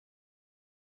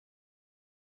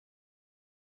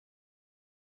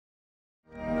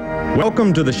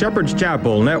Welcome to the Shepherd's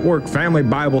Chapel Network Family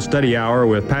Bible Study Hour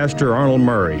with Pastor Arnold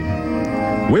Murray.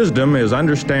 Wisdom is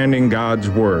understanding God's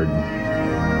Word.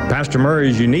 Pastor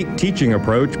Murray's unique teaching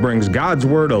approach brings God's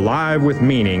Word alive with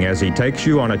meaning as he takes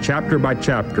you on a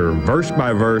chapter-by-chapter,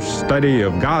 verse-by-verse study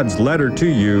of God's letter to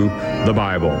you, the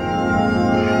Bible.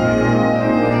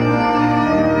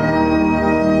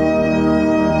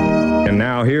 And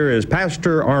now here is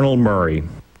Pastor Arnold Murray.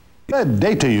 Good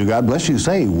day to you. God bless you.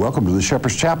 Say, welcome to the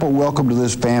Shepherd's Chapel. Welcome to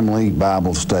this Family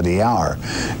Bible Study Hour.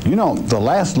 You know, the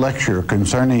last lecture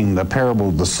concerning the parable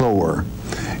of the sower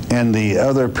and the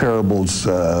other parables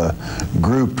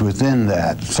grouped within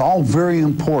that, it's all very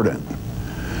important.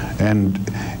 And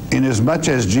inasmuch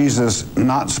as Jesus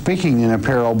not speaking in a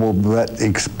parable but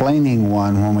explaining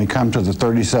one when we come to the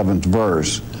 37th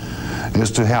verse,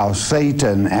 as to how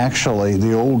Satan actually,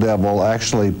 the old devil,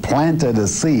 actually planted a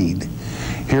seed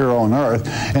here on earth.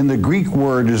 And the Greek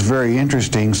word is very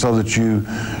interesting so that you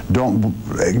don't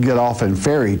get off in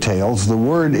fairy tales. The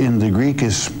word in the Greek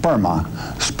is sperma,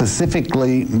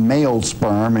 specifically male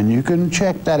sperm, and you can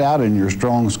check that out in your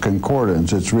Strong's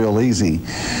Concordance. It's real easy.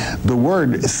 The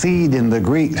word seed in the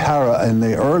Greek, in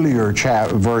the earlier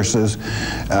verses,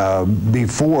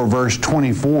 before verse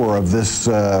 24 of this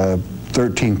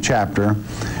 13th chapter,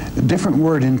 a different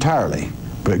word entirely.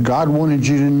 But God wanted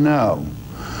you to know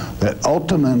that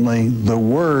ultimately the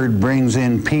Word brings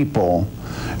in people,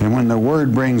 and when the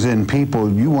Word brings in people,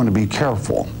 you want to be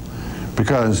careful,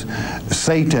 because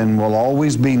Satan will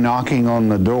always be knocking on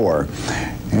the door.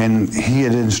 And he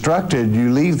had instructed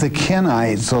you leave the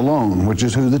Kenites alone, which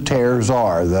is who the tares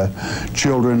are, the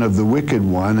children of the wicked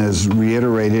one, as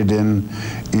reiterated in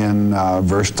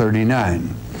verse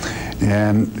 39.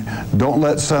 And don't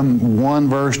let some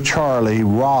one-verse Charlie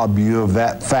rob you of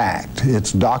that fact.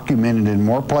 It's documented in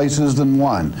more places than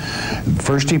one.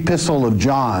 First epistle of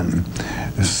John,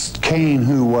 Cain,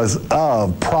 who was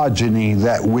of progeny,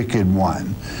 that wicked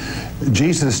one.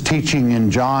 Jesus teaching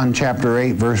in John chapter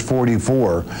 8, verse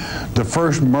 44, the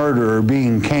first murderer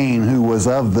being Cain, who was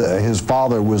of his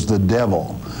father was the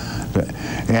devil.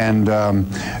 And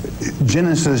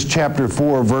Genesis chapter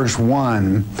 4, verse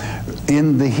 1,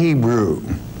 in the Hebrew,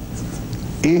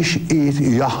 Ish it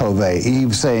Yahweh,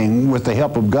 Eve saying, with the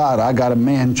help of God, I got a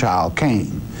man-child,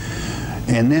 Cain.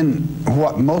 And then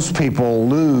what most people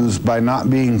lose by not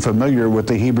being familiar with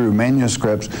the Hebrew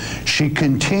manuscripts, she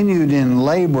continued in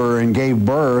labor and gave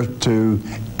birth to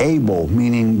Abel,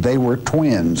 meaning they were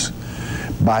twins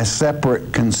by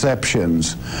separate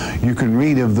conceptions. You can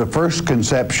read of the first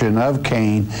conception of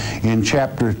Cain in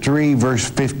chapter 3, verse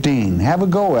 15. Have a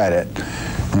go at it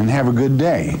and have a good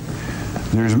day.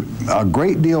 There's a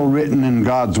great deal written in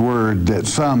God's Word that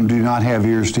some do not have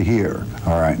ears to hear.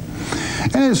 All right.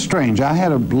 And it's strange. I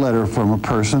had a letter from a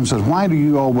person who says, why do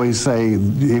you always say,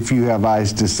 if you have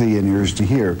eyes to see and ears to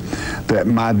hear, that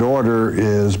my daughter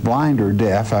is blind or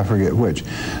deaf? I forget which.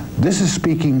 This is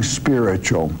speaking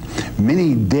spiritual.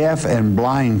 Many deaf and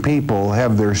blind people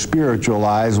have their spiritual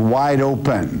eyes wide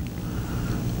open.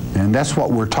 And that's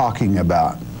what we're talking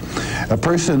about. A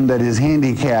person that is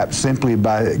handicapped simply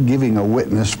by giving a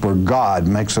witness for God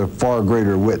makes a far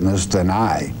greater witness than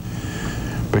I,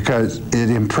 because it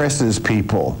impresses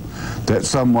people that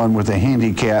someone with a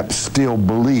handicap still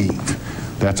believe.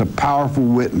 That's a powerful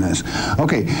witness.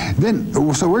 Okay, then,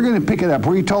 so we're going to pick it up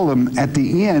where he told them at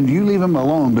the end, you leave them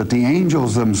alone, but the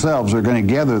angels themselves are going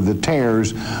to gather the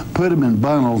tares, put them in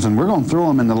bundles, and we're going to throw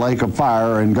them in the lake of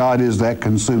fire, and God is that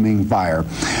consuming fire.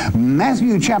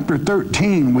 Matthew chapter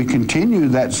 13, we continue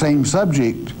that same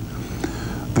subject,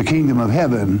 the kingdom of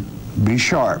heaven, be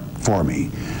sharp for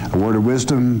me. A word of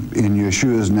wisdom in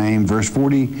Yeshua's name, verse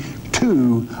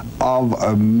 42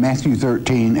 of Matthew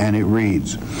 13, and it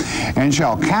reads, and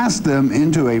shall cast them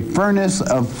into a furnace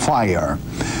of fire.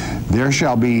 There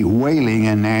shall be wailing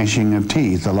and gnashing of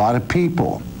teeth. A lot of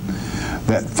people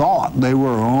that thought they were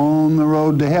on the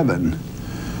road to heaven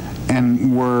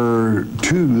and were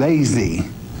too lazy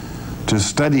to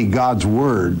study God's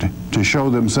Word to show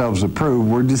themselves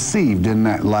approved were deceived in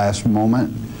that last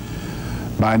moment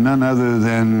by none other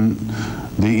than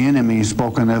the enemy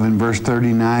spoken of in verse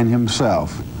 39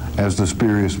 himself as the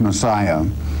spurious Messiah.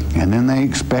 And then they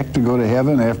expect to go to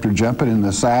heaven after jumping in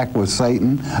the sack with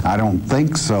Satan? I don't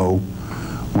think so.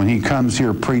 When he comes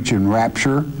here preaching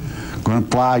rapture, going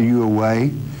to fly you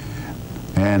away,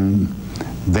 and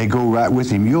they go right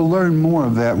with him. You'll learn more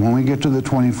of that when we get to the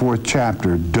 24th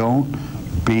chapter. Don't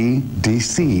be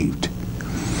deceived.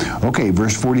 Okay,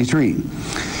 verse 43.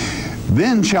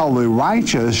 Then shall the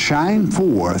righteous shine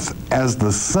forth as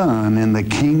the sun in the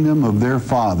kingdom of their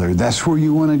Father. That's where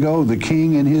you want to go, the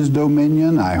king and his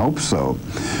dominion? I hope so.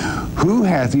 Who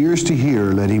hath ears to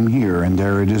hear, let him hear, and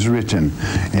there it is written.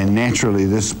 And naturally,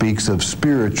 this speaks of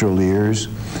spiritual ears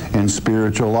and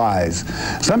spiritual eyes.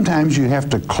 Sometimes you have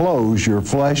to close your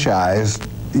flesh eyes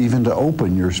even to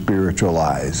open your spiritual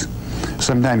eyes.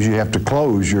 Sometimes you have to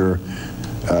close your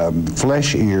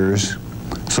flesh ears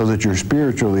so that your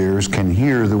spiritual ears can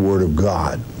hear the Word of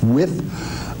God with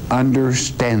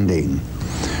understanding.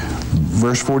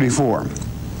 Verse 44.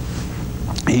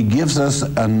 He gives us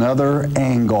another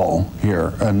angle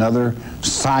here, another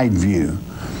side view.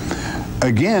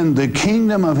 Again, the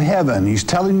kingdom of heaven, he's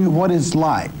telling you what it's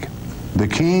like. The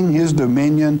king, his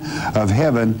dominion of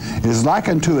heaven, is like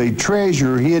unto a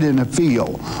treasure hid in a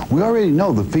field. We already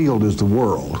know the field is the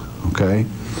world, okay?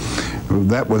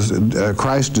 That was,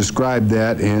 Christ described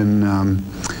that in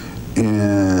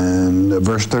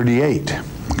verse 38,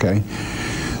 okay?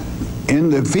 In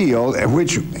the field,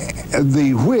 which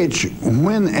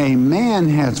when a man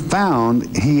hath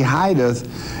found, he hideth,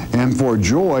 and for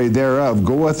joy thereof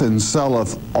goeth and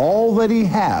selleth all that he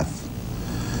hath,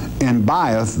 and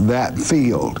buyeth that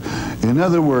field. In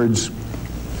other words,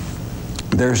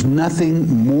 there's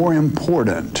nothing more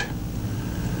important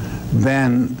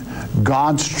than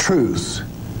God's truth.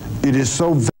 It is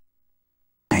so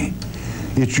valuable.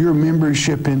 It's your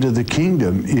membership into the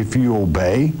kingdom if you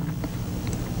obey.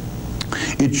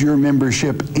 It's your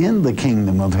membership in the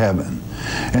kingdom of heaven.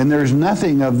 And there's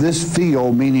nothing of this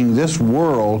field, meaning this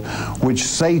world, which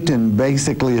Satan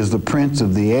basically is the prince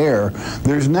of the air,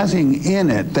 there's nothing in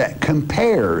it that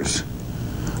compares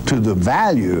to the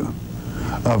value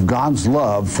of God's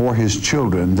love for his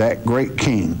children, that great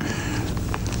king.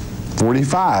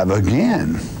 45,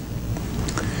 again,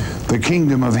 the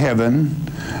kingdom of heaven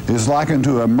is like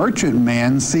unto a merchant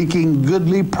man seeking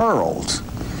goodly pearls.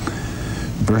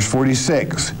 Verse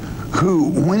 46, who,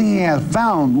 when he hath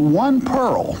found one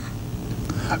pearl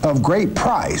of great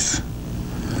price,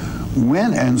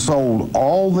 went and sold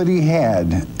all that he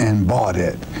had and bought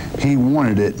it. He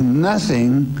wanted it.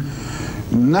 Nothing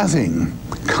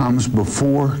comes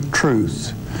before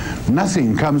truth.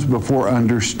 Nothing comes before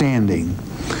understanding.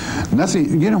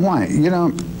 Nothing, you know why? You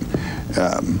know,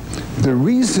 the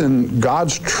reason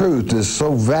God's truth is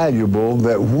so valuable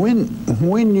that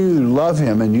when you love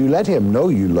him and you let him know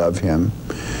you love him,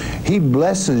 he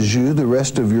blesses you the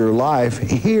rest of your life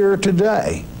here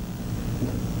today.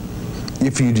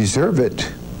 If you deserve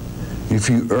it, if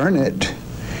you earn it,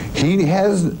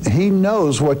 he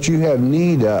knows what you have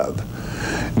need of.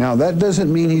 Now, that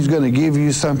doesn't mean he's going to give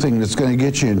you something that's going to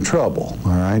get you in trouble,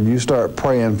 all right? You start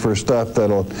praying for stuff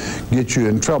that'll get you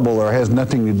in trouble or has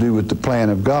nothing to do with the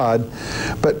plan of God.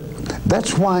 But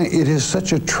that's why it is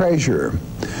such a treasure.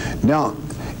 Now,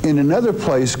 in another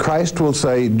place, Christ will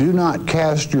say, do not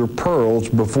cast your pearls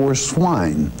before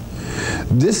swine.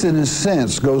 This, in a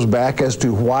sense, goes back as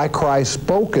to why Christ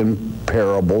spake in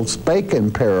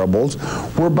parables,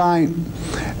 whereby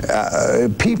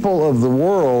people of the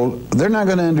world, they're not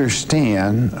going to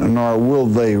understand, nor will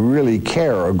they really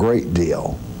care a great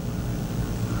deal.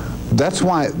 That's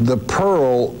why the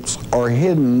pearls are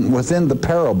hidden within the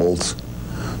parables.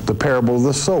 The parable of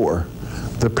the sower,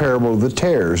 the parable of the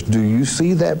tares. Do you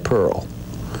see that pearl?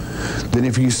 Then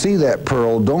if you see that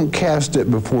pearl, don't cast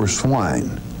it before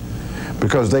swine,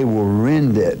 because they will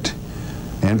rend it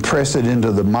and press it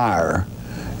into the mire,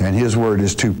 and his word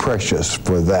is too precious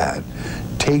for that.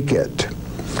 Take it,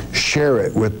 share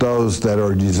it with those that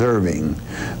are deserving.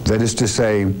 That is to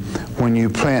say, when you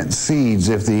plant seeds,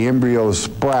 if the embryo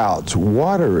sprouts,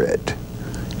 water it,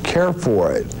 care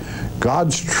for it.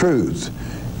 God's truth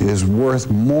is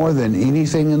worth more than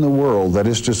anything in the world, that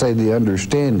is to say the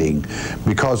understanding,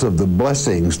 because of the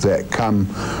blessings that come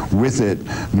with it,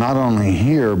 not only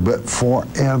here, but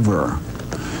forever.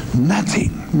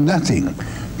 Nothing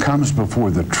comes before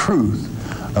the truth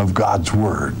of God's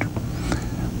Word.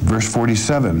 Verse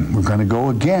 47, we're going to go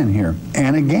again here,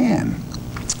 and again.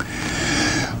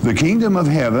 The kingdom of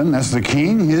heaven, that's the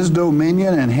king, his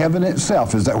dominion, and heaven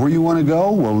itself. Is that where you want to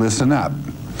go? Well, listen up.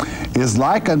 Is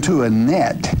like unto a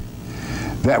net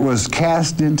that was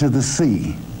cast into the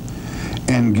sea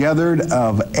and gathered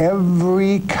of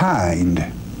every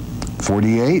kind.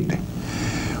 48.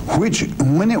 Which,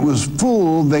 when it was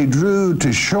full, they drew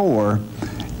to shore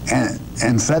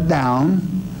and sat down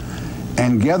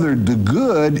and gathered the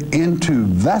good into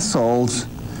vessels,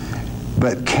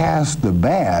 but cast the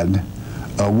bad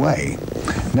away.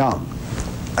 Now,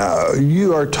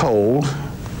 you are told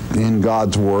in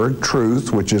God's Word,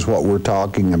 truth, which is what we're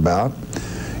talking about,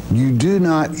 you do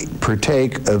not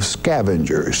partake of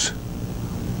scavengers.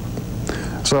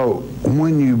 So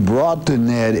when you brought the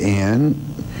net in,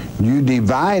 You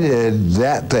divided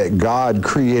that God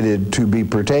created to be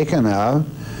partaken of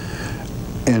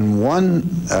in one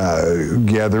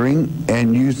gathering,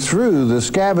 and you threw the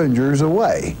scavengers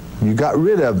away. You got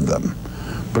rid of them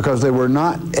because they were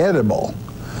not edible.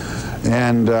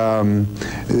 And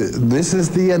this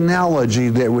is the analogy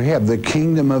that we have. The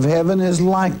kingdom of heaven is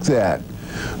like that.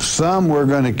 Some we're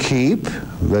going to keep,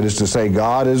 that is to say,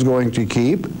 God is going to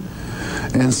keep,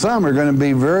 and some are going to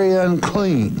be very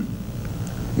unclean.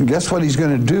 And guess what he's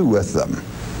going to do with them?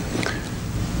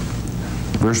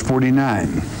 Verse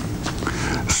 49.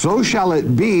 So shall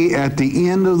it be at the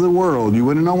end of the world. You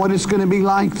want to know what it's going to be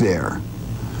like there?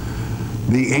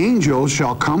 The angel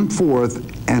shall come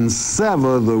forth and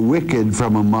sever the wicked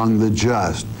from among the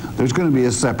just. There's going to be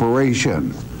a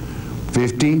separation.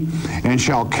 50, and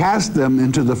shall cast them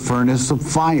into the furnace of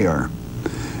fire.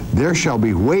 There shall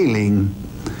be wailing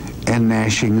and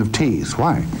gnashing of teeth.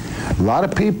 Why? A lot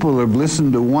of people have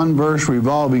listened to one verse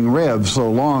revolving rev so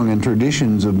long in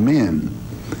traditions of men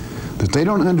that they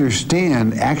don't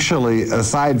understand, actually,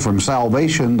 aside from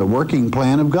salvation, the working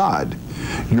plan of God.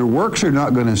 Your works are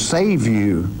not going to save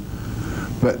you.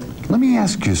 But let me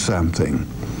ask you something.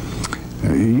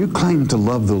 You claim to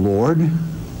love the Lord,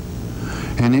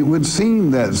 and it would seem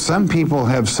that some people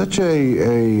have such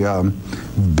a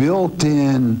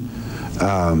built-in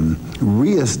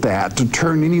rheostat to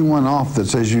turn anyone off that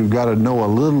says you've got to know a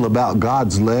little about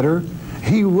God's letter.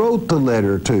 He wrote the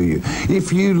letter to you.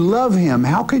 If you love him,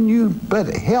 how can you but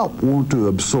help want to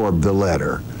absorb the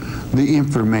letter? The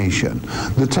information,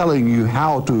 the telling you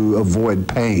how to avoid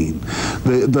pain,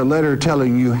 the letter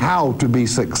telling you how to be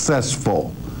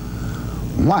successful.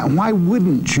 Why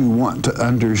wouldn't you want to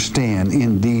understand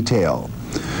in detail?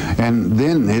 And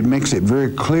then it makes it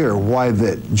very clear why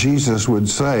that Jesus would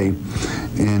say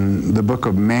in the book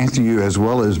of Matthew as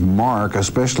well as Mark,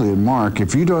 especially in Mark,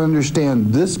 if you don't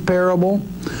understand this parable,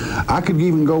 I could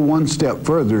even go one step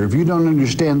further. If you don't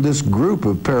understand this group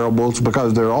of parables,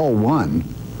 because they're all one.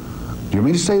 Do you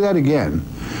want me to say that again?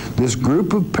 This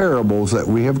group of parables that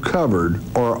we have covered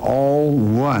are all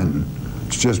one.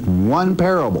 It's just one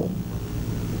parable.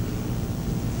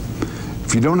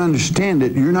 If you don't understand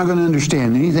it, you're not going to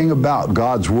understand anything about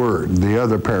God's Word, the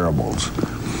other parables.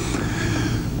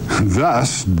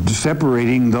 Thus,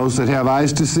 separating those that have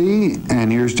eyes to see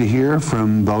and ears to hear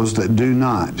from those that do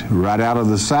not. Right out of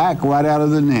the sack, right out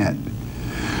of the net.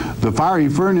 The fiery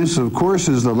furnace, of course,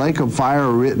 is the lake of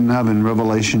fire written of in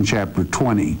Revelation chapter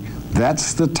 20.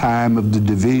 That's the time of the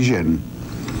division.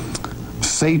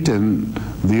 Satan,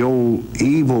 the old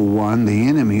evil one, the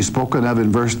enemy, spoken of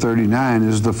in verse 39,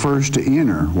 is the first to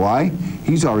enter. Why?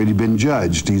 He's already been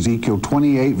judged. Ezekiel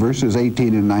 28, verses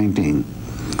 18 and 19.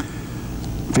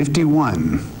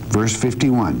 51, verse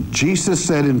 51. Jesus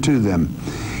said unto them,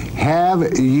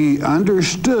 have ye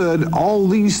understood all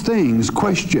these things?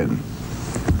 Question.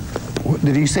 What,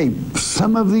 did he say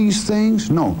some of these things?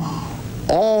 No.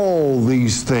 All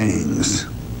these things.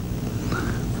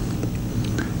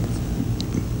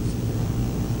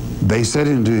 They said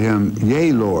unto him,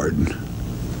 yea, Lord.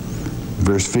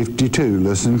 Verse 52,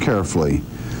 listen carefully.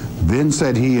 Then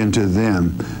said he unto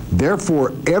them,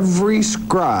 therefore every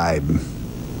scribe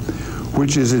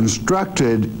which is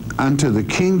instructed unto the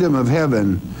kingdom of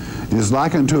heaven is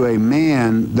like unto a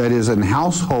man that is an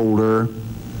householder,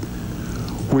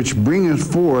 which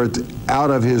bringeth forth out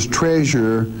of his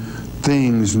treasure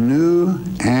things new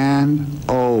and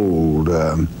old.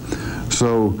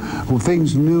 So,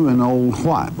 things new and old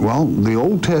what? Well, the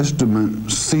Old Testament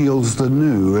seals the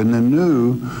new, and the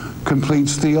new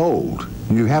completes the old.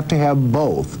 You have to have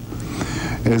both.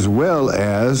 As well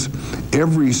as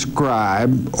every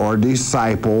scribe or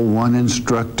disciple, one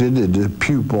instructed, a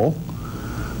pupil,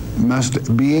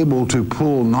 must be able to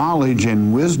pull knowledge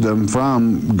and wisdom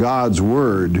from God's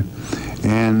Word.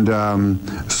 And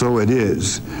so it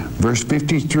is. Verse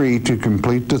 53, to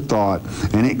complete the thought,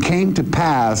 and it came to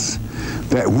pass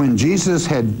that when Jesus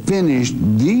had finished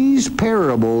these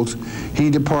parables, he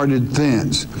departed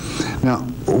thence. Now,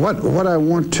 what I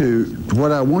want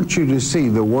you to see,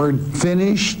 the word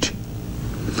finished,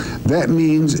 that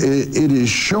means it is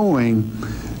showing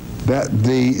that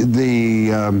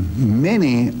the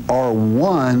many are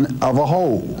one of a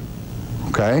whole.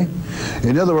 Okay?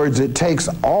 In other words, it takes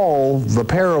all the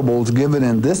parables given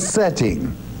in this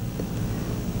setting,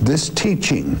 this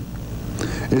teaching,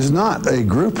 is not a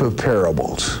group of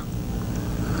parables,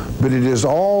 but it is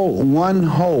all one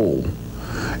whole.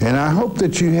 And I hope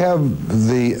that you have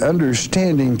the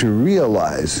understanding to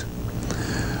realize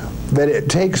that it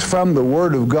takes from the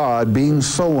Word of God being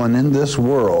sown in this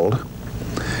world,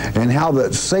 and how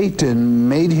that Satan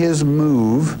made his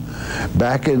move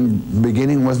back in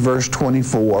beginning with verse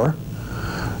 24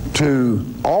 to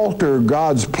alter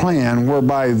God's plan,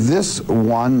 whereby this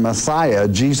one, Messiah,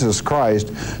 Jesus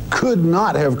Christ, could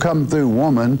not have come through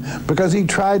woman because he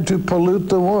tried to pollute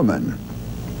the woman.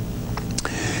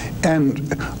 And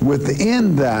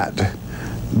within that,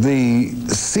 the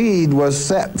seed was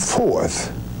set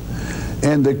forth,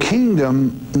 and the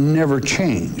kingdom never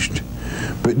changed.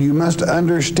 But you must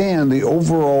understand the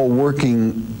overall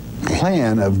working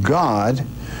plan of God,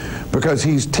 because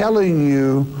he's telling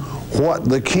you what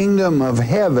the kingdom of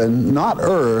heaven, not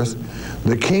earth,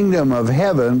 the kingdom of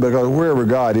heaven, because wherever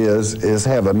God is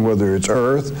heaven, whether it's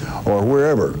earth or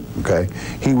wherever, okay?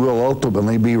 He will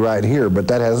ultimately be right here, but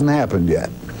that hasn't happened yet.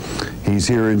 He's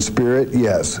here in spirit,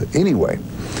 yes. Anyway,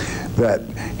 that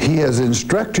he has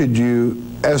instructed you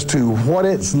as to what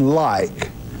it's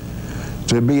like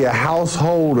to be a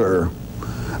householder.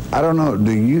 I don't know,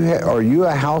 are you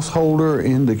a householder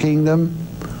in the kingdom,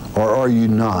 or are you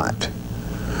not?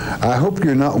 I hope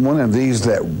you're not one of these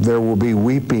that there will be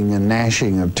weeping and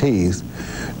gnashing of teeth.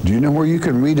 Do you know where you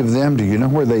can read of them? Do you know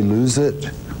where they lose it?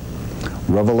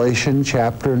 Revelation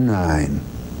chapter 9.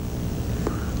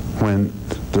 When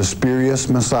the spurious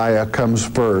Messiah comes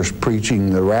first,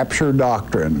 preaching the rapture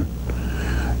doctrine,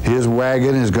 his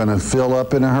wagon is going to fill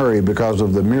up in a hurry because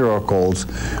of the miracles,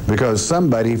 because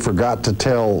somebody forgot to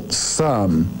tell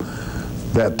some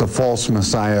that the false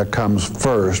Messiah comes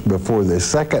first before the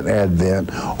second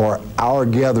advent or our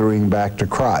gathering back to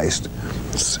Christ.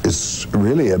 It's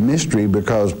really a mystery,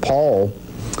 because Paul,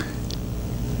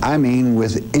 I mean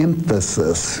with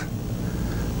emphasis,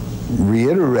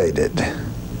 reiterated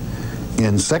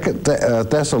in 2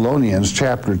 Thessalonians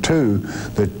chapter 2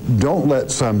 that don't let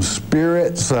some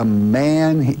spirit, some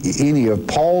man, any of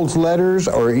Paul's letters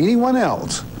or anyone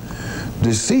else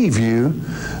deceive you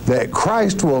that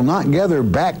Christ will not gather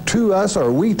back to us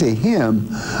or we to him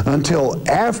until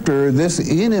after this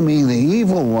enemy, the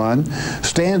evil one,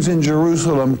 stands in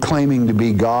Jerusalem claiming to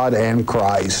be God and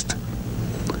Christ,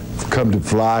 come to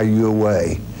fly you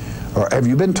away. Or have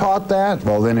you been taught that?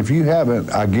 Well, then if you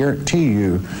haven't, I guarantee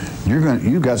you,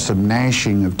 you've got some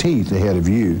gnashing of teeth ahead of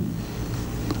you.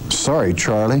 Sorry,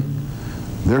 Charlie.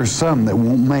 There's some that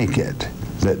won't make it,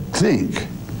 that think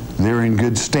they're in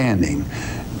good standing.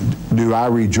 Do I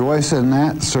rejoice in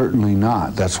that? Certainly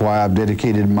not. That's why I've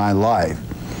dedicated my life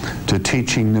to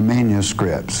teaching the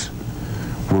manuscripts,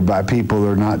 whereby people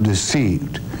are not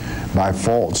deceived by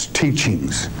false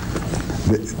teachings,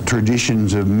 the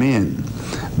traditions of men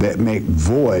that make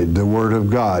void the Word of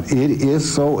God. It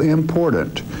is so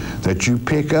important that you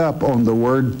pick up on the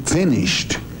word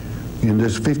finished in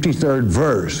this 53rd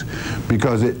verse,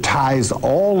 because it ties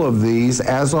all of these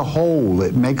as a whole.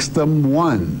 It makes them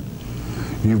one.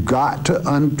 You've got to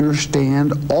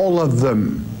understand all of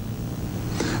them.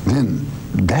 Then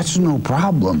that's no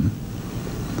problem,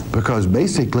 because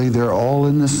basically they're all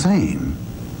in the same.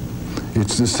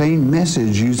 It's the same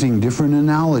message using different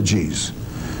analogies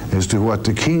as to what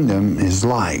the kingdom is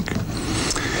like.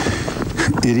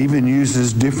 It even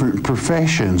uses different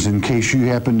professions, in case you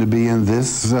happen to be in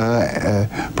this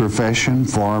profession: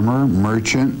 farmer,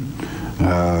 merchant,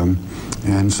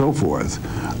 and so forth.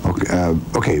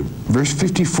 Okay, verse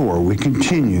 54, we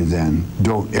continue then.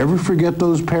 Don't ever forget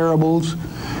those parables,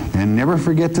 and never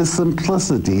forget the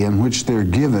simplicity in which they're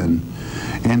given,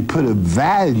 and put a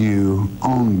value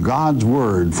on God's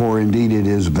word, for indeed it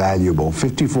is valuable.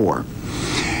 54.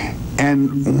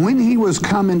 And when he was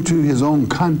come into his own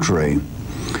country,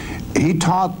 he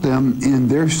taught them in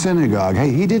their synagogue.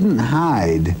 Hey, he didn't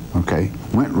hide, okay?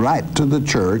 Went right to the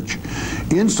church,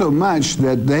 insomuch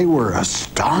that they were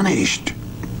astonished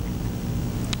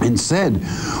and said,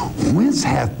 whence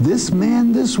hath this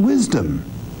man this wisdom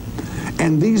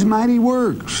and these mighty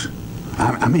works?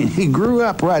 I mean, he grew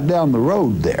up right down the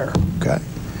road there, okay?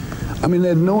 I mean,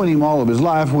 they'd known him all of his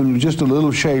life when he was just a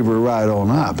little shaver right on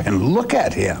up. And look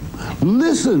at him.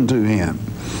 Listen to him.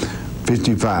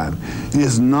 55.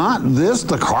 Is not this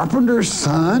the carpenter's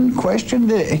son?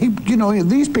 Questioned it. You know,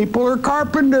 these people are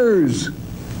carpenters.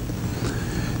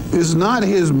 Is not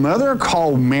his mother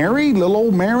called Mary, little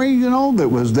old Mary, you know, that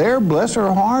was there, bless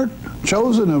her heart,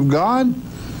 chosen of God?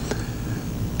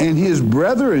 And his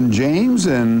brethren James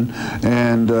and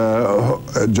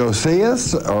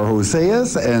Josias or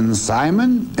Hoseas and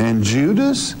Simon and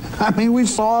Judas. I mean, we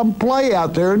saw them play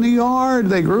out there in the yard.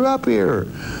 They grew up here.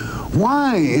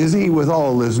 Why is he with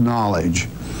all this knowledge?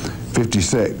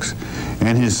 56.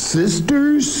 And his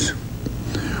sisters,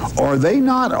 are they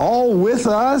not all with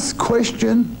us?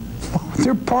 Question.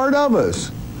 They're part of us.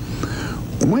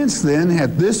 Whence then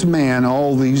hath this man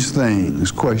all these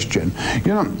things? Question.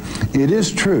 You know, it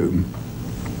is true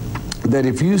that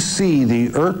if you see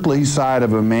the earthly side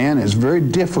of a man, it's very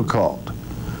difficult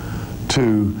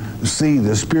to see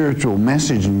the spiritual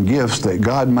message and gifts that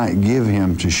God might give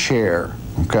him to share,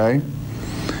 okay?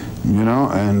 You know,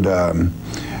 and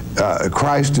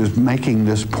Christ is making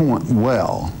this point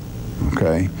well,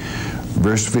 okay?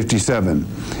 Verse 57,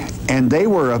 and they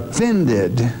were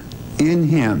offended in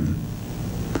him.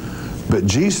 But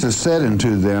Jesus said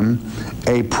unto them,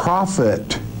 a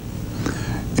prophet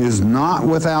is not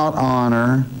without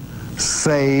honor,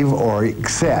 save or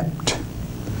except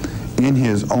in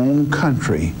his own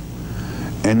country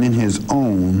and in his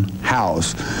own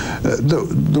house.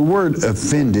 The word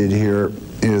offended here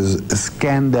is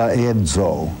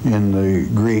skandaedzo in the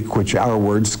Greek, which our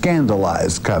word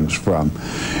scandalize comes from.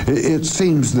 It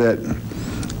seems that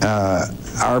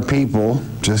our people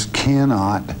just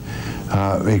cannot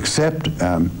accept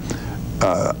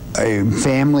a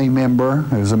family member,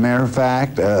 as a matter of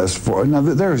fact. Now,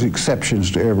 there's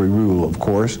exceptions to every rule, of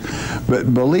course,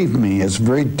 but believe me, it's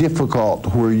very difficult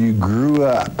where you grew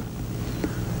up.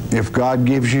 If God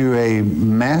gives you a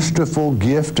masterful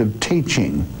gift of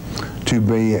teaching, to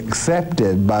be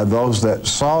accepted by those that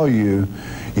saw you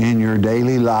in your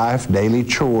daily life, daily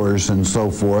chores and so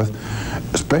forth,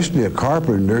 especially a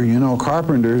carpenter. You know,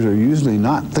 carpenters are usually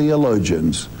not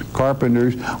theologians.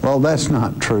 Carpenters, well, that's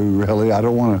not true, really. I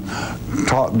don't want to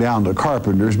talk down to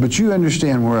carpenters, but you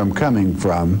understand where I'm coming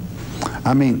from.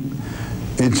 I mean,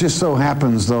 it just so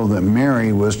happens, though, that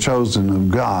Mary was chosen of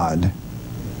God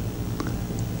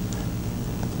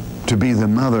to be the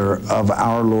mother of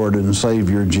our Lord and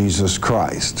Savior, Jesus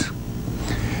Christ.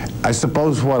 I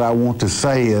suppose what I want to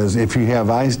say is, if you have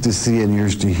eyes to see and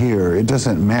ears to hear, it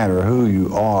doesn't matter who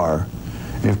you are.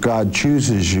 If God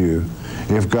chooses you,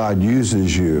 if God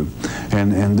uses you,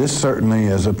 and this certainly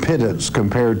is a pittance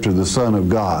compared to the Son of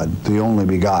God, the only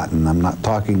begotten. I'm not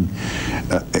talking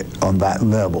on that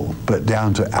level, but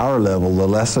down to our level, the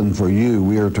lesson for you,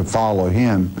 we are to follow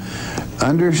him.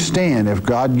 Understand, if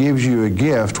God gives you a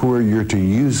gift, where you're to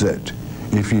use it.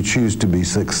 If you choose to be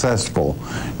successful,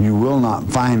 you will not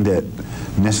find it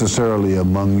necessarily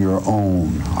among your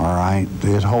own, all right?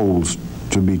 It holds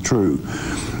to be true.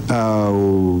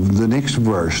 The next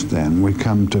verse, then, we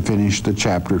come to finish the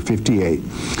chapter 58.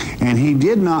 And he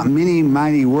did not many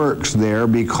mighty works there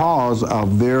because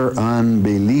of their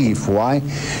unbelief. Why?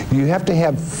 You have to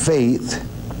have faith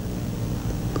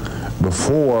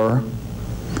before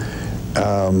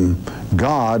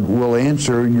God will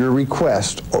answer your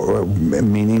request, or,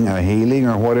 meaning a healing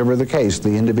or whatever the case.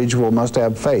 The individual must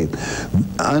have faith.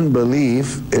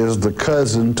 Unbelief is the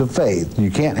cousin to faith. You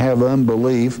can't have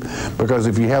unbelief, because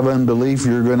if you have unbelief,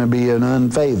 you're going to be an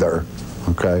unfaither.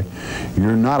 Okay?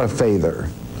 You're not a faither.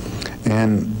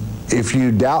 And if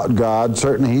you doubt God,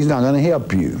 certainly he's not going to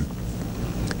help you.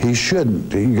 He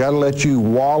shouldn't. He's got to let you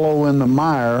wallow in the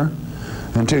mire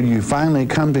until you finally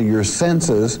come to your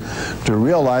senses to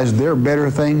realize there are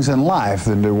better things in life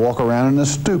than to walk around in a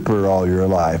stupor all your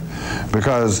life.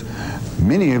 Because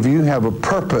many of you have a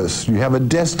purpose, you have a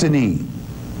destiny,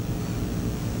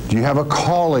 you have a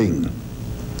calling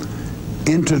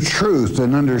into truth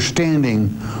and understanding,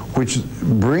 which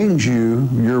brings you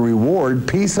your reward,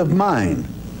 peace of mind,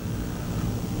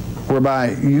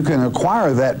 whereby you can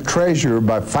acquire that treasure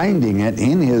by finding it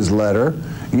in his letter,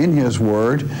 in his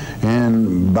word,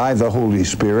 and by the Holy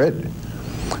Spirit,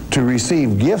 to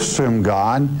receive gifts from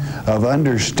God of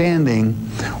understanding,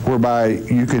 whereby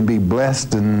you can be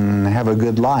blessed and have a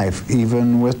good life,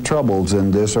 even with troubles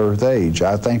in this earth age.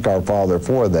 I thank our Father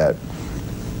for that.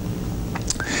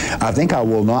 I think I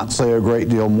will not say a great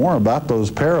deal more about those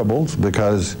parables,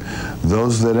 because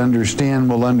those that understand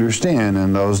will understand,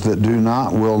 and those that do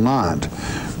not will not.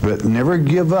 But never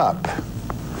give up.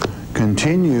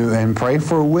 Continue and pray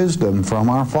for wisdom from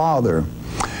our Father.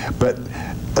 But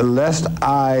lest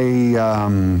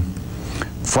I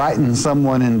frighten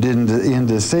someone into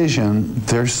indecision,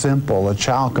 they're simple. A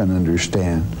child can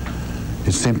understand.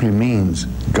 It simply means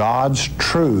God's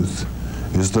truth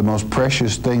is the most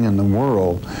precious thing in the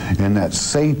world, and that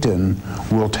Satan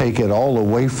will take it all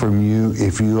away from you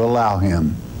if you allow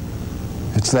him.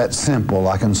 It's that simple.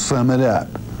 I can sum it up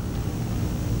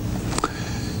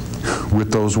with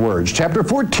those words. Chapter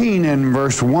 14 and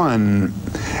verse 1.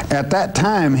 At that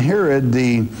time Herod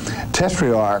the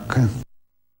Tetrarch,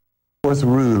 fourth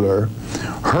ruler,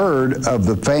 heard of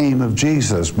the fame of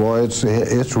Jesus. Boy,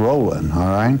 it's rolling, all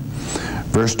right?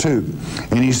 Verse 2.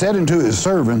 And he said unto his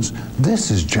servants,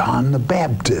 this is John the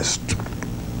Baptist.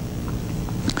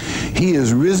 He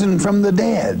is risen from the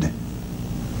dead,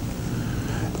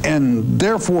 and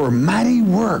therefore mighty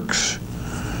works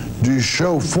do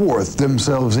show forth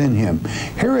themselves in him.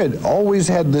 Herod always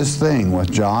had this thing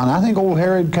with John. I think old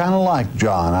Herod kind of liked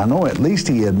John. I know at least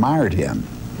he admired him.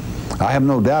 I have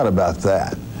no doubt about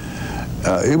that.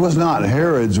 It was not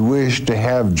Herod's wish to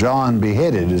have John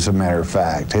beheaded, as a matter of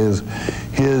fact. His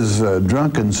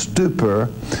drunken stupor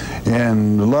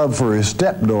and love for his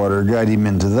stepdaughter got him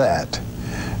into that.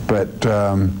 But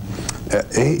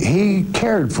he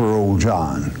cared for old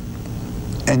John.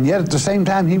 And yet at the same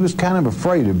time, he was kind of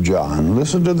afraid of John.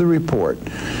 Listen to the report.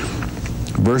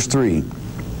 Verse 3.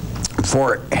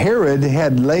 For Herod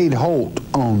had laid hold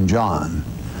on John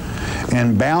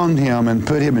and bound him and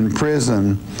put him in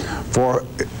prison for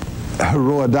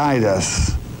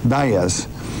Herodias,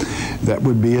 that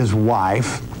would be his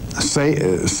wife,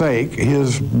 sake,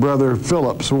 his brother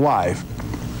Philip's wife.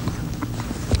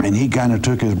 And he kind of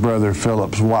took his brother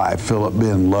Philip's wife, Philip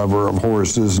being lover of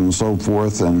horses and so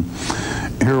forth, and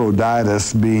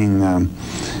Herodias being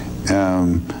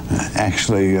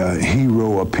actually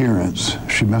hero appearance.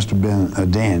 She must have been a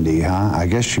dandy, huh? I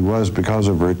guess she was because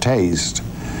of her taste.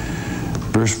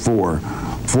 Verse 4,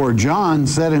 for John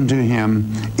said unto him,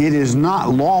 it is not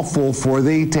lawful for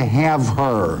thee to have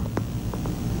her.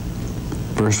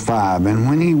 Verse 5, and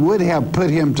when he would have put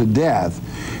him to death,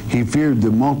 he feared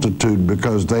the multitude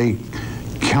because they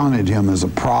counted him as a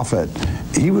prophet.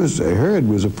 Herod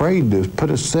was afraid to put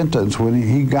a sentence when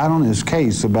he got on his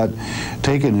case about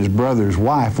taking his brother's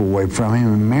wife away from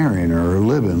him and marrying her or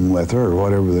living with her or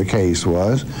whatever the case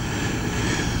was.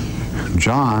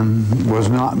 John was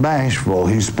not bashful.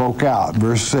 He spoke out.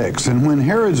 Verse 6, and when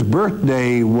Herod's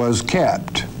birthday was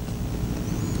kept,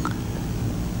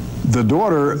 the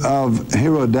daughter of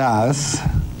Herodias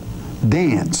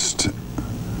danced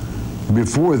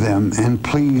before them and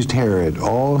pleased Herod.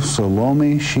 Oh,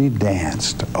 Salome, she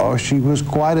danced. Oh, she was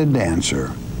quite a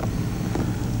dancer.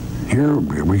 Here,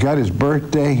 we got his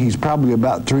birthday. He's probably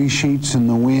about 3 sheets in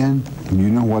the wind. You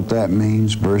know what that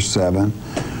means. Verse 7.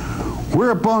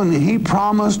 Whereupon he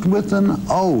promised with an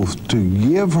oath to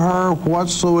give her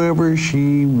whatsoever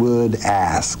she would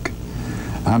ask.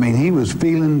 I mean, he was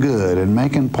feeling good and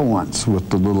making points with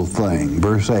the little thing.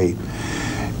 Verse 8.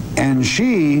 And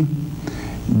she,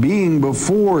 being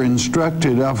before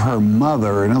instructed of her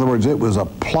mother, in other words, it was a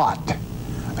plot.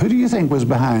 Who do you think was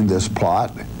behind this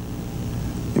plot?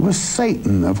 It was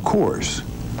Satan, of course.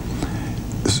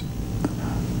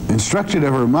 Instructed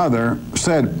of her mother,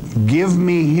 said, give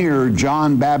me here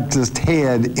John Baptist's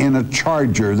head in a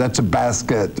charger. That's a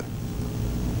basket.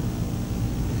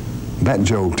 That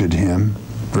jolted him.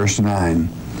 Verse 9.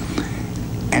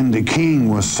 And the king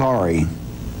was sorry.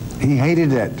 He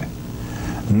hated it.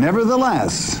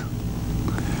 Nevertheless,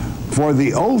 for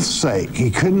the oath's sake, he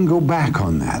couldn't go back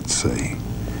on that, see.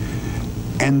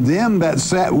 And them that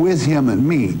sat with him at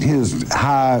meat, his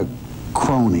high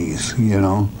cronies, you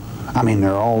know. I mean,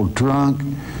 they're all drunk.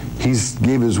 He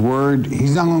gave his word.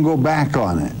 He's not going to go back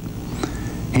on it.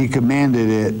 He commanded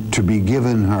it to be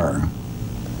given her.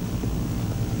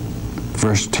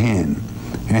 Verse 10.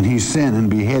 And he sent and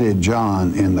beheaded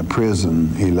John in the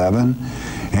prison. 11.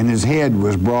 And his head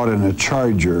was brought in a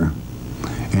charger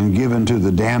and given to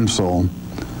the damsel,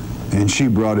 and she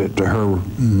brought it to her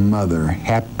mother.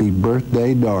 Happy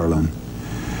birthday, darling.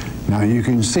 Now you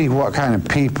can see what kind of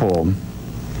people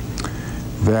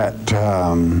that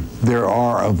there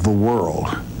are of the world.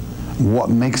 What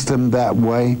makes them that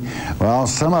way? Well,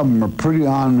 some of them are pretty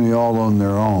ornery all on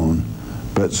their own,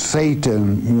 but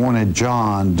Satan wanted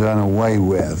John done away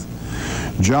with.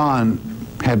 John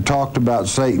had talked about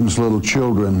Satan's little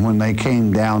children when they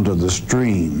came down to the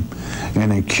stream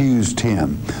and accused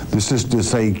him. This is to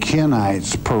say,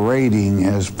 Kenites parading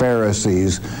as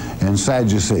Pharisees and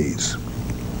Sadducees.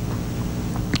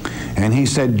 And he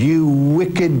said, you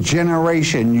wicked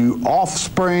generation, you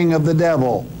offspring of the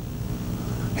devil.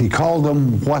 He called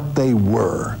them what they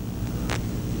were.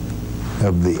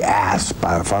 Of the asp,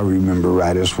 if I remember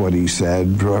right, is what he said,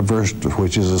 verse,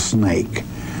 which is a snake,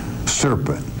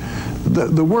 serpent.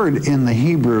 The word in the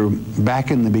Hebrew,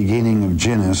 back in the beginning of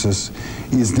Genesis,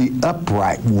 is the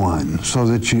upright one, so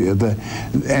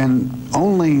that and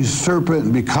only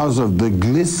serpent because of the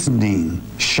glistening,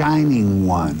 shining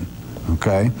one.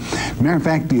 Okay? Matter of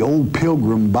fact, the old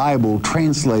Pilgrim Bible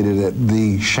translated it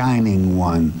the shining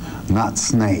one, not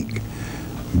snake,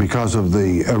 because of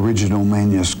the original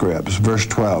manuscripts. Verse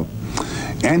 12.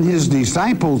 And his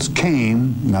disciples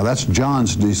came, now that's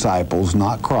John's disciples,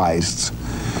 not Christ's,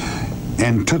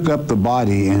 and took up the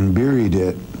body and buried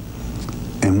it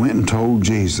and went and told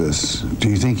Jesus. Do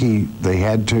you think they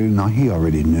had to? No, he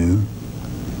already knew.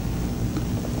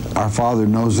 Our Father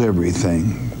knows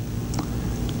everything.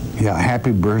 Yeah,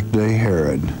 happy birthday,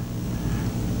 Herod.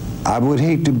 I would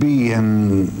hate to be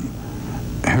in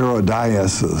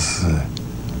Herodias's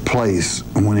place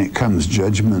when it comes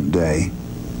Judgment Day.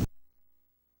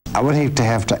 I would hate to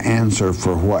have to answer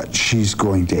for what she's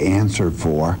going to answer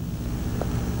for.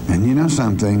 And you know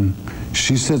something?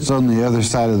 She sits on the other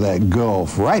side of that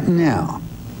gulf right now,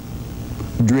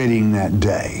 dreading that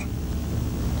day.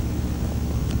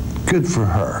 Good for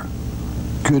her.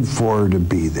 Good for her to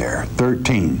be there.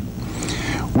 13.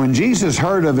 When Jesus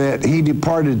heard of it, he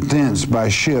departed thence by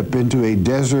ship into a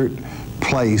desert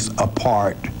place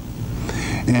apart.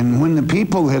 And when the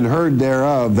people had heard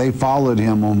thereof, they followed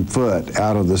him on foot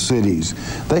out of the cities.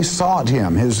 They sought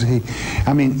him.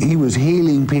 He was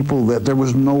healing people that there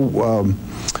was no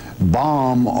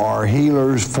balm or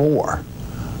healers for.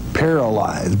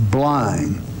 Paralyzed,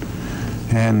 blind.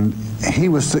 And he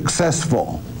was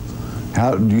successful.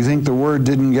 How do you think the word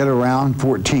didn't get around?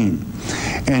 14.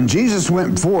 And Jesus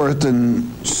went forth and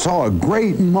saw a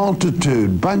great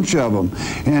multitude, bunch of them,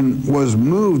 and was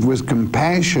moved with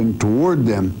compassion toward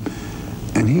them,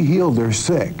 and he healed their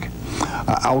sick.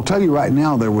 I'll tell you right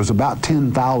now, there was about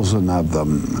 10,000 of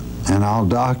them, and I'll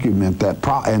document that,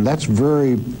 and that's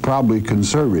very probably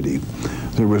conservative.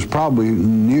 There was probably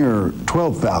near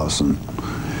 12,000.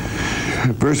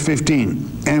 Verse 15,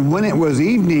 and when it was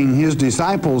evening, his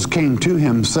disciples came to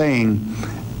him, saying,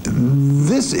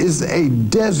 this is a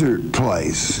desert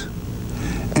place,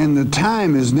 and the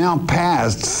time is now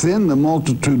past. Send the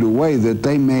multitude away that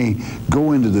they may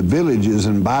go into the villages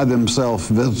and buy themselves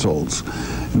victuals.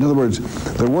 In other words,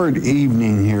 the word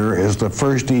evening here is the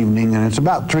first evening, and it's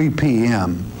about 3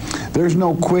 p.m. There's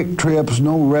no quick trips,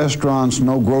 no restaurants,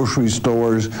 no grocery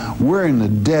stores. We're in the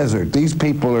desert. These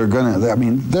people are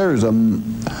there's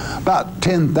about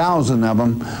 10,000 of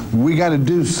them. We got to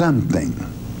do something.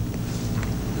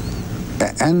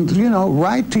 And,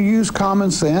 right to use common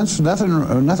sense, nothing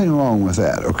wrong with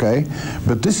that, okay?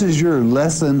 But this is your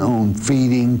lesson on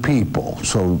feeding people,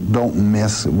 so don't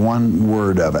miss one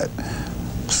word of it.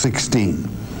 16.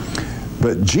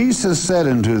 But Jesus said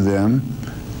unto them,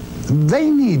 they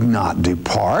need not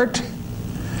depart.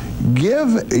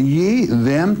 Give ye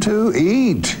them to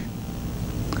eat.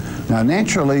 Now,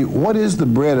 naturally, what is the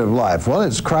bread of life? Well,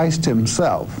 it's Christ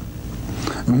himself.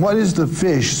 And what is the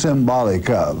fish symbolic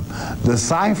of? The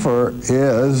cipher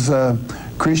is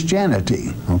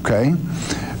Christianity, okay?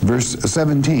 Verse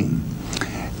 17.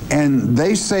 And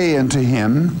they say unto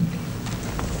him,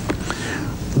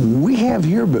 we have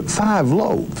here but 5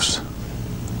 loaves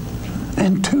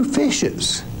and 2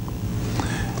 fishes.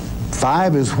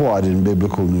 5 is what in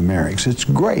biblical numerics? It's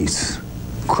grace.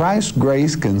 Christ's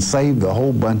grace can save the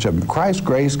whole bunch of them. Christ's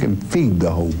grace can feed the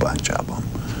whole bunch of them.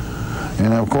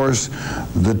 And of course,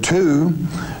 the two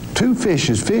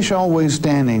fishes, fish always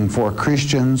standing for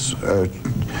Christians.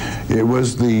 It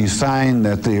was the sign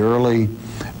that the early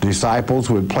disciples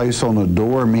would place on a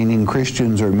door, meaning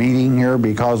Christians are meeting here,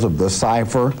 because of the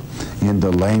cipher in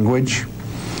the language,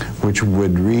 which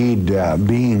would read,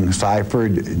 being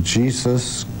ciphered,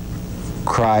 Jesus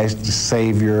Christ,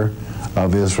 Savior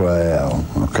of Israel,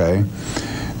 okay?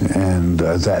 And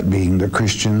that being the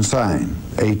Christian sign.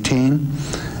 18,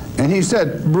 and he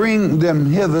said, bring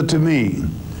them hither to me.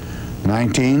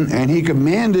 19, and he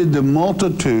commanded the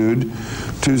multitude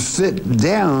to sit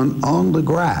down on the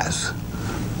grass.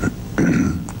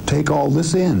 Take all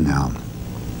this in now.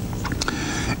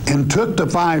 And took the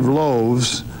 5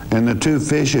 loaves and the 2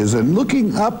 fishes, and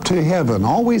looking up to heaven,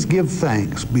 always give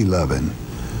thanks, beloved.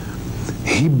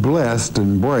 He blessed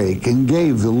and brake and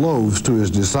gave the loaves to his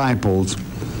disciples,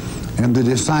 and the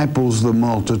disciples the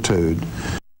multitude.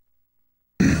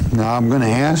 Now I'm going to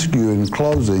ask you in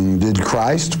closing, did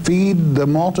Christ feed the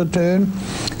multitude?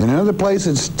 In another place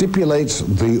it stipulates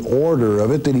the order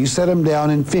of it, that he set them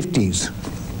down in 50s.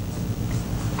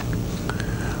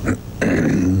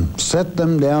 Set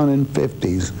them down in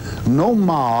 50s. No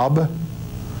mob.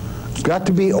 It's got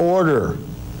to be order.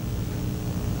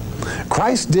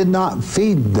 Christ did not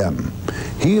feed them.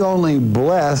 He only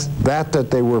blessed that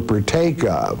they were partake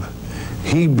of.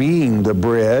 He being the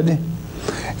bread.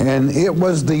 And it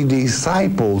was the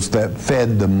disciples that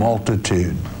fed the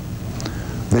multitude.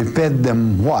 They fed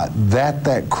them what?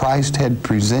 That Christ had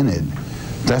presented.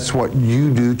 That's what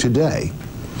you do today.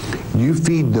 You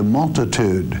feed the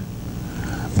multitude.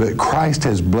 But Christ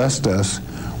has blessed us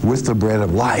with the bread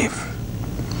of life.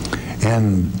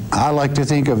 And I like to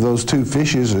think of those 2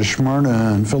 fishes as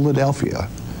Smyrna and Philadelphia.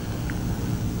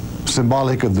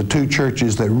 Symbolic of the 2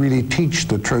 churches that really teach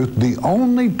the truth. The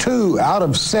only 2 out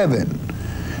of 7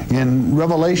 in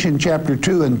Revelation chapter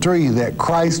 2 and 3 that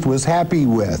Christ was happy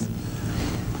with.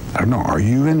 I don't know, are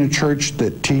you in a church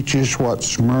that teaches what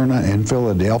Smyrna and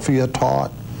Philadelphia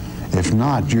taught? If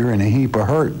not, you're in a heap of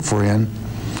hurt, friend.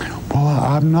 Well,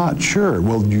 I'm not sure.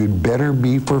 Well, you'd better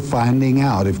be for finding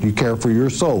out if you care for your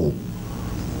soul.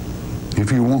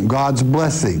 If you want God's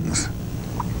blessings,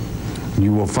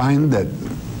 you will find that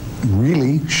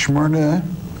really Smyrna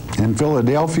and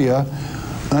Philadelphia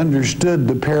understood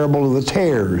the parable of the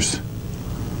tares,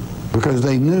 because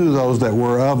they knew those that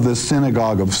were of the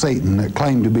synagogue of Satan that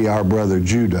claimed to be our brother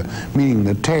Judah, meaning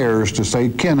the tares to say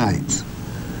Kenites.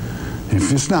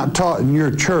 If it's not taught in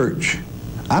your church,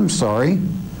 I'm sorry,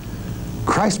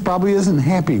 Christ probably isn't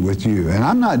happy with you, and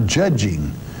I'm not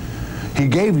judging. He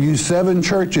gave you 7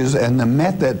 churches and the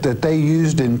method that they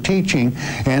used in teaching,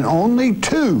 and only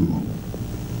 2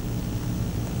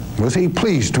 was he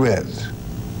pleased with.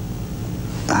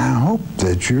 I hope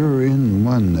that you're in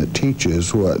one that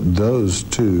teaches what those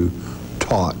 2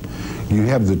 taught. You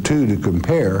have the 2 to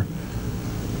compare.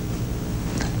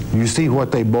 You see,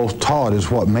 what they both taught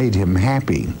is what made him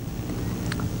happy.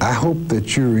 I hope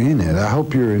that you're in it. I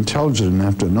hope you're intelligent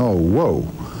enough to know, whoa,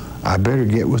 I better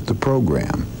get with the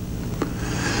program.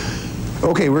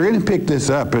 Okay, we're going to pick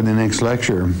this up in the next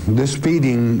lecture. This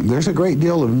feeding, there's a great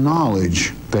deal of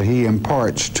knowledge that he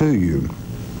imparts to you.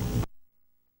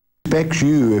 He expects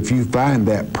you, if you find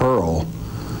that pearl,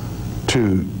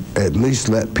 to at least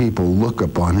let people look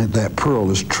upon it. That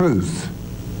pearl is truth.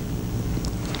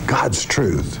 God's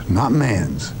truth, not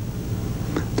man's.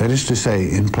 That is to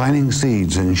say, in planting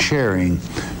seeds and sharing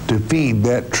to feed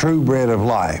that true bread of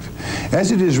life.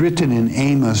 As it is written in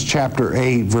Amos chapter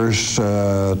 8, verse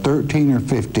 13 or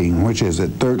 15, which is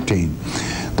it, 13,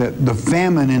 that the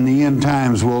famine in the end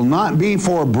times will not be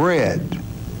for bread,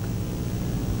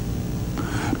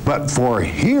 but for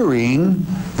hearing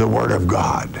the word of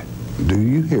God. Do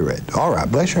you hear it? All right,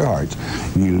 bless your hearts.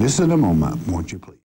 You listen a moment, won't you please?